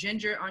some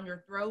ginger on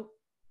your throat.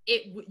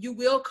 You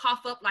will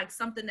cough up like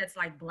something that's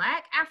like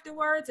black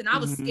afterwards. And I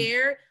was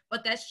scared,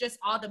 but that's just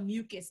all the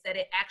mucus that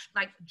it actually,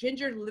 like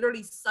ginger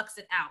literally sucks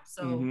it out.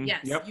 So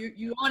yes,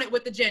 you on it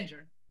with the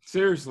ginger.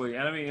 Seriously.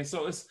 And I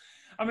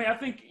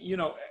think,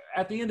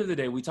 at the end of the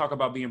day, we talk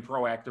about being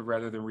proactive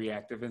rather than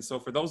reactive. And so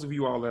for those of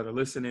you all that are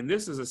listening,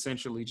 this is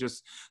essentially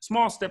just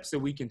small steps that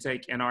we can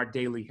take in our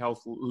daily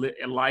health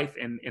life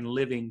and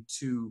living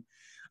to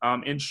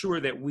ensure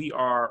that we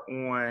are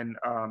on,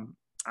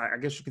 I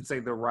guess you can say,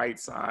 the right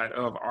side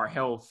of our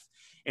health,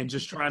 and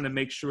just trying to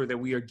make sure that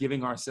we are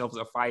giving ourselves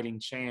a fighting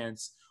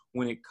chance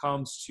when it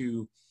comes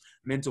to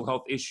mental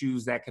health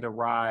issues that could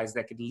arise,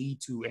 that could lead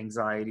to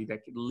anxiety,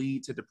 that could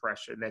lead to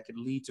depression, that could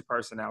lead to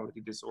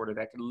personality disorder,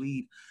 that could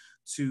lead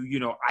to,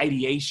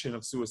 ideation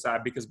of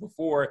suicide, because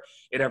before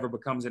it ever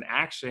becomes an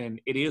action,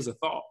 it is a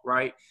thought,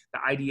 right?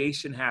 The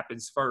ideation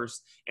happens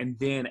first. And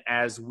then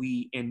as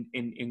we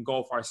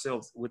engulf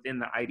ourselves within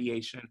the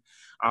ideation,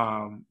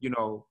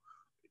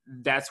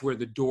 that's where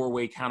the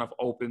doorway kind of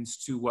opens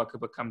to what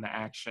could become the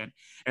action.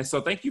 And so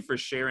thank you for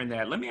sharing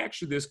that. Let me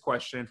ask you this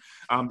question,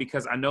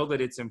 because I know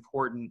that it's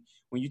important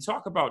when you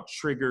talk about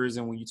triggers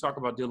and when you talk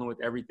about dealing with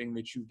everything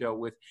that you've dealt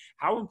with.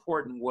 How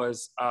important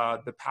was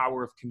the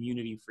power of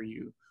community for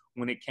you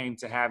when it came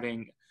to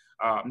having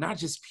not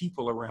just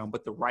people around,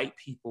 but the right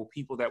people,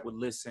 people that would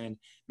listen,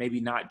 maybe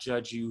not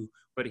judge you,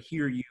 but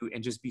hear you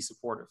and just be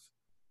supportive?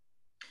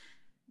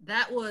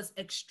 That was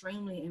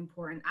extremely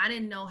important. I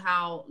didn't know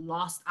how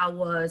lost I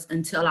was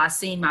until I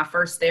seen my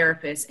first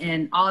therapist.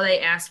 And all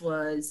they asked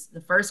was, the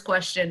first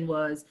question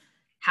was,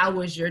 how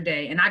was your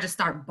day? And I just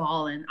start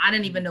bawling. I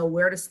didn't even know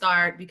where to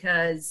start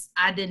because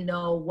I didn't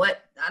know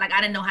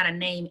I didn't know how to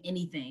name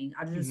anything.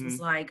 I just was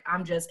like,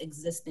 I'm just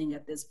existing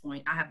at this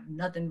point. I have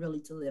nothing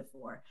really to live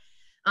for.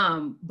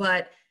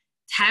 But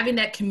having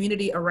that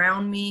community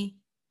around me,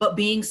 but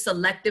being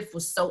selective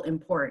was so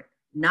important.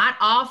 Not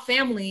all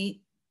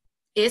family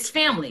is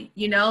family,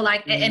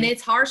 and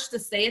it's harsh to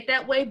say it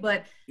that way,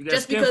 but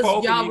just because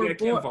y'all were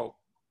born,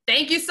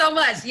 thank you so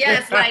much.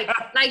 Yes.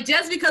 like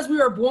just because we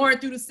were born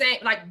through the same,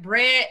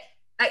 bread,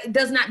 it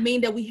does not mean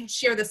that we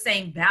share the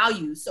same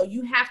values. So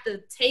you have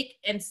to take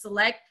and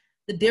select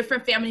the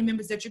different family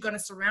members that you're going to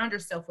surround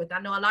yourself with.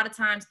 I know a lot of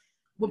times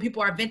when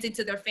people are venting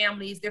to their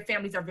families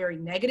are very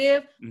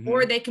negative,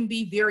 or they can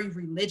be very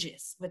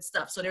religious with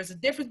stuff. So there's a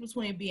difference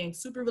between being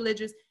super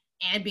religious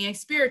and being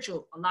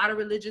spiritual. A lot of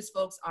religious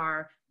folks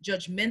are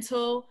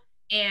judgmental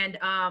and,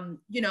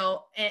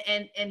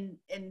 and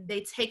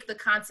they take the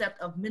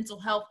concept of mental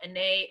health and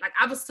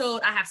I was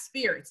told I have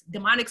spirits,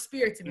 demonic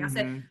spirits in me. I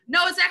said,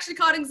 no, it's actually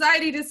called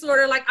anxiety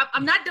disorder.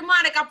 I'm not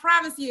demonic, I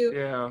promise you.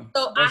 Yeah,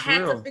 so I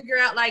had to figure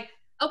out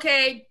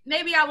okay,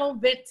 maybe I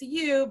won't vent to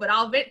you, but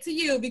I'll vent to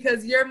you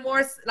because you're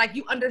more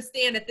you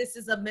understand that this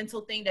is a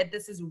mental thing, that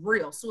this is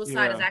real.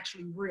 Suicide is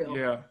actually real.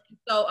 Yeah.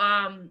 So,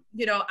 I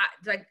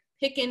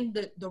picking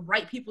the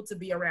right people to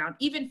be around,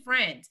 even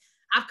friends.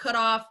 I've cut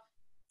off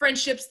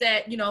friendships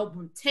that,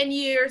 10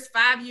 years,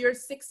 5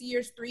 years, 6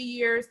 years, 3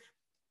 years.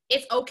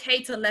 It's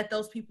okay to let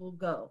those people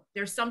go.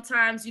 There's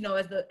sometimes,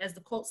 as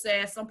the quote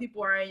says, some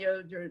people are in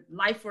your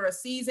life for a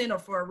season or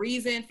for a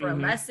reason, for a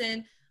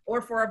lesson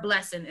or for a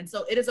blessing. And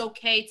so it is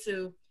okay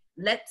to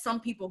let some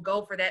people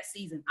go for that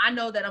season. I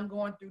know that I'm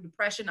going through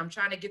depression. I'm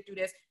trying to get through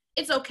this.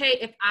 It's okay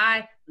if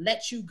I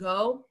let you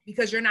go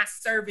because you're not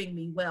serving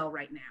me well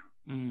right now.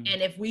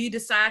 And if we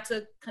decide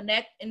to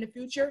connect in the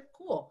future,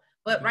 cool.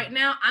 But right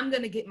now, I'm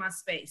going to get my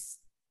space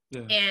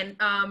and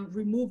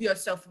remove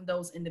yourself from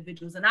those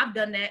individuals. And I've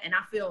done that, and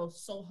I feel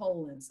so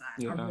whole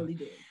inside. I really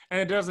do.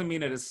 And it doesn't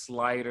mean that it's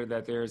slight or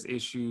that there's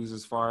issues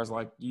as far as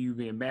you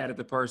being mad at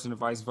the person or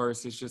vice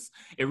versa. It's just,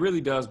 it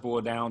really does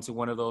boil down to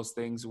one of those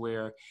things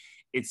where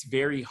it's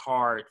very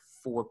hard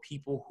for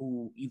people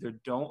who either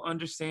don't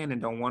understand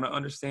and don't want to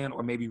understand,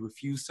 or maybe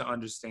refuse to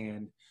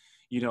understand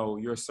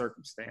your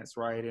circumstance,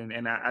 right?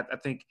 And I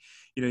think,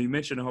 you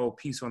mentioned the whole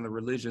piece on the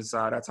religion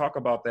side. I talk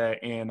about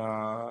that in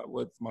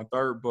with my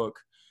third book,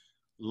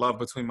 Love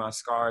Between My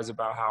Scars,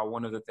 about how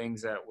one of the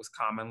things that was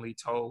commonly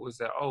told was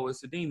that, oh,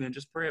 it's a demon,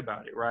 just pray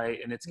about it, right?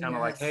 And it's kind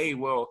of hey,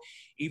 well,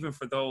 even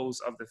for those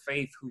of the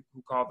faith who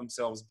call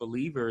themselves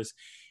believers,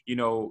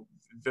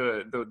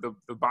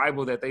 the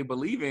Bible that they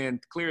believe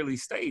in clearly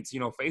states,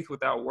 faith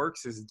without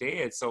works is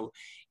dead. So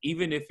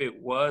even if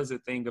it was a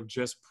thing of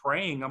just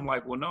praying, I'm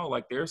well,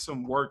 no, there's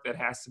some work that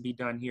has to be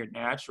done here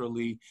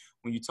naturally.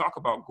 When you talk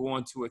about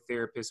going to a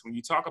therapist, when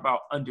you talk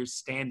about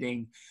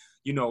understanding,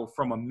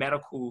 from a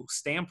medical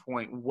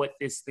standpoint, what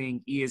this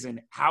thing is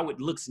and how it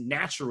looks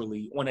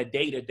naturally on a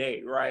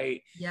day-to-day,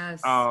 right? Yes.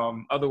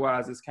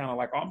 Otherwise it's kind of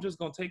oh, I'm just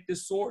going to take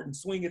this sword and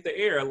swing at the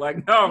air.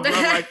 No,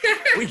 bro,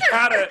 we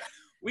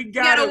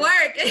gotta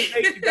work.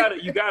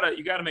 you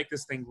gotta make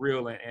this thing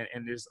real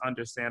and just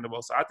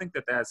understandable. So I think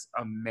that that's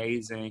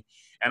amazing.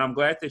 And I'm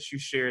glad that you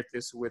shared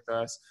this with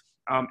us.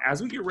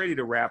 As we get ready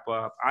to wrap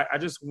up, I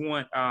just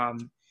want,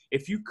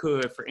 if you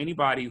could, for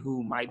anybody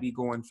who might be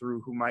going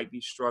through, who might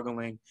be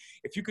struggling,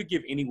 if you could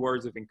give any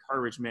words of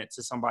encouragement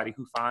to somebody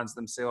who finds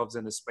themselves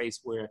in a space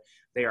where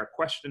they are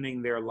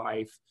questioning their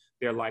life,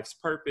 their life's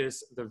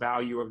purpose, the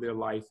value of their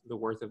life, the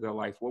worth of their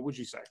life, what would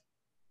you say?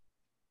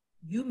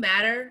 You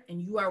matter and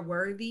you are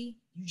worthy.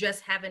 You just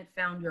haven't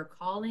found your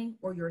calling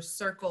or your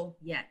circle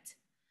yet.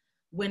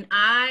 When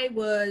I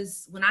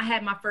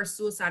had my first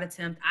suicide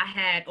attempt, I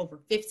had over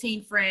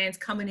 15 friends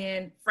coming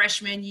in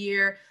freshman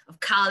year of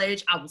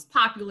college. I was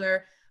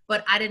popular,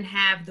 but I didn't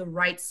have the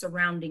right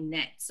surrounding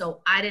net.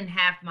 So I didn't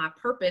have my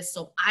purpose.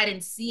 So I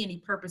didn't see any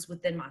purpose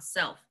within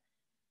myself.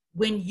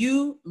 When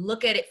you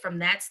look at it from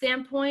that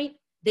standpoint,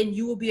 then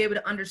you will be able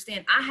to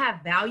understand I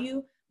have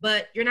value,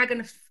 but you're not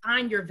going to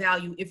find your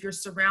value if you're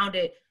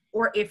surrounded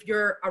or if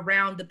you're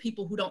around the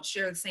people who don't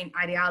share the same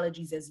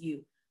ideologies as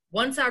you.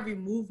 Once I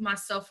removed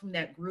myself from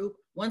that group,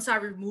 once I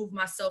removed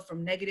myself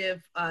from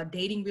negative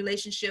dating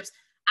relationships,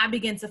 I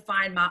began to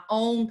find my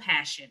own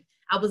passion.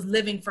 I was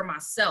living for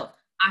myself.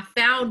 I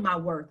found my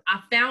worth.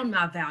 I found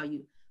my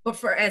value. But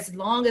for as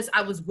long as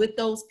I was with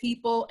those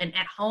people and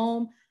at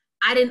home,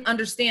 I didn't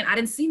understand. I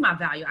didn't see my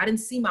value. I didn't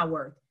see my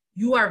worth.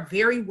 You are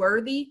very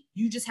worthy.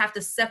 You just have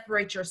to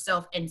separate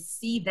yourself and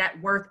see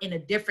that worth in a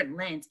different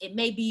lens. It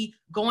may be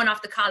going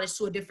off to college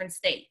to a different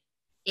state.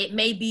 It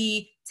may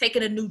be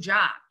taking a new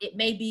job. It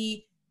may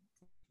be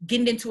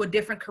getting into a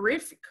different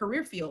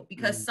career field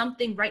because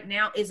something right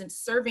now isn't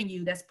serving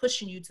you, that's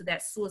pushing you to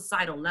that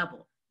suicidal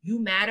level. You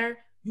matter.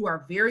 You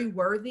are very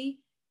worthy.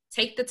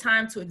 Take the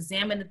time to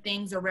examine the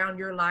things around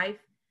your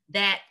life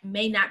that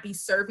may not be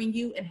serving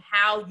you and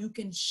how you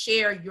can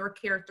share your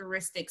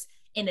characteristics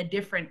in a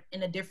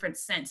different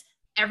sense.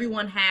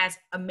 Everyone has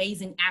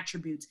amazing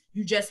attributes.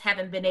 You just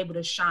haven't been able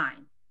to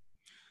shine.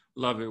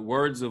 Love it.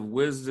 Words of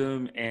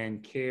wisdom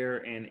and care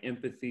and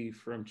empathy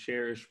from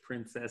Cherished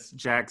Princess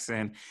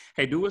Jackson.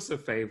 Hey, do us a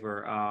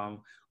favor.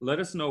 Let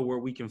us know where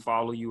we can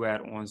follow you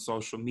at on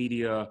social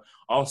media.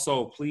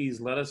 Also, please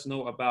let us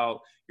know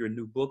about your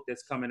new book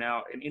that's coming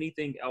out and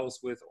anything else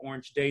with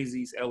Orange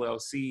Daisies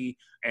LLC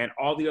and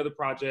all the other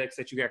projects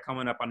that you got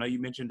coming up. I know you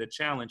mentioned a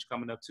challenge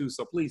coming up too.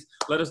 So please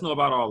let us know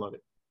about all of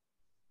it.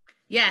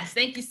 Yes,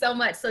 thank you so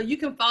much. So you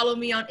can follow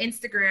me on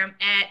Instagram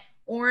at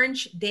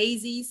Orange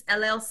Daisies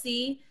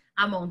LLC.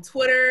 I'm on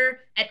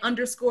Twitter at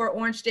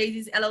 _Orange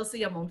Daisies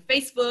LLC. I'm on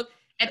Facebook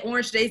at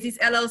Orange Daisies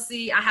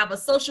LLC. I have a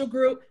social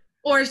group,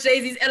 Orange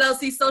Daisies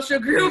LLC social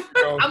group.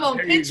 I'm on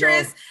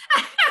Pinterest.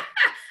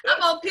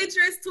 I'm on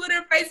Pinterest,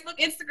 Twitter, Facebook,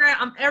 Instagram.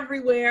 I'm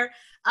everywhere.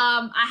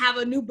 I have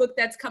a new book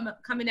that's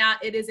coming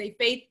out. It is a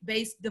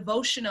faith-based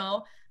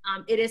devotional.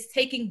 It is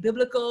taking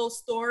biblical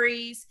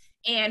stories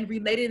and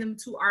relating them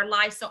to our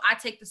life. So I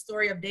take the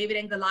story of David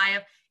and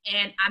Goliath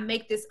and I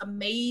make this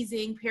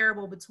amazing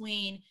parable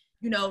between,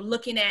 you know,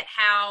 looking at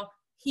how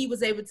he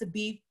was able to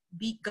beat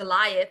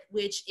Goliath,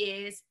 which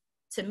is,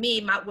 to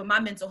me, with my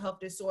mental health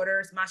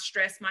disorders, my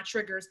stress, my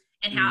triggers,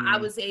 and how I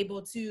was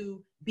able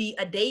to be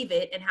a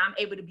David and how I'm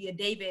able to be a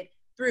David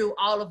through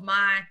all of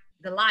my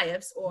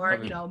Goliaths or,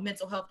 you know,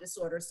 mental health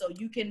disorders. So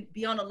you can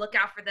be on the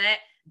lookout for that.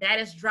 That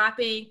is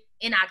dropping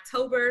in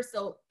October.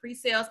 So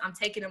pre-sales, I'm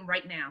taking them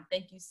right now.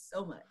 Thank you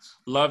so much.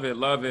 Love it.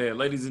 Love it.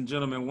 Ladies and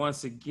gentlemen,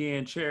 once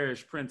again,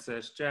 Cherished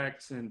Princess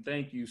Jackson,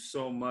 thank you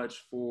so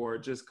much for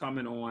just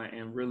coming on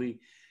and really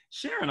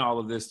sharing all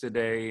of this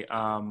today.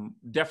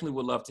 Definitely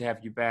would love to have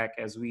you back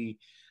as we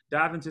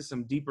dive into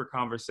some deeper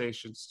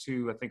conversations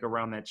too. I think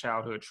around that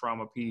childhood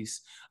trauma piece,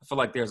 I feel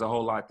like there's a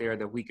whole lot there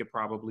that we could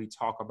probably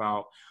talk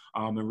about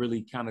and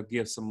really kind of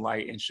give some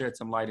light and shed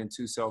some light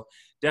into. So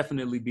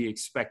definitely be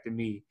expecting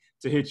me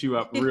to hit you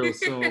up real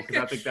soon because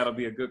I think that'll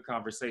be a good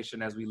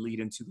conversation as we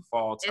lead into the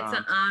fall time. It's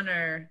an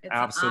honor. It's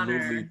Absolutely.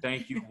 An honor.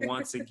 Thank you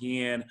once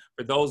again.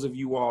 For those of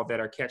you all that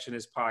are catching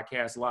this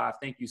podcast live,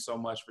 thank you so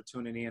much for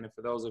tuning in. And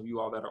for those of you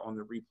all that are on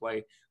the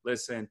replay,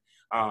 listen,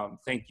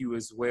 thank you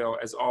as well.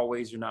 As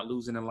always, you're not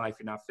losing in life.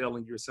 You're not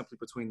failing. You're simply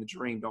between the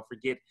dream. Don't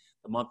forget,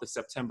 the month of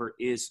September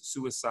is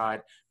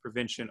Suicide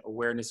Prevention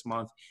Awareness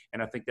Month.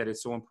 And I think that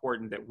it's so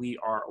important that we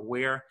are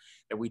aware,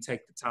 that we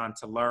take the time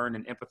to learn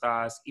and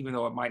empathize, even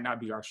though it might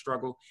not be our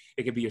struggle.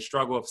 It could be a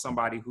struggle of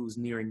somebody who's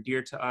near and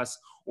dear to us,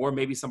 or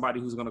maybe somebody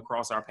who's going to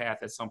cross our path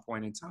at some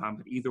point in time.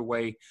 But either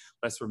way,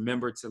 let's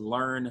remember to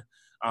learn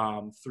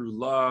through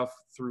love,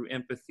 through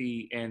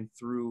empathy, and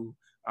through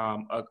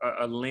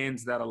a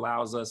lens that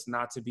allows us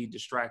not to be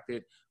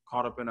distracted,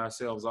 caught up in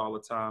ourselves all the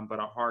time, but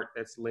a heart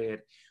that's led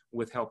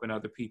with helping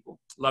other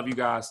people. Love you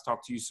guys.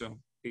 Talk to you soon.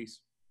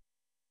 Peace.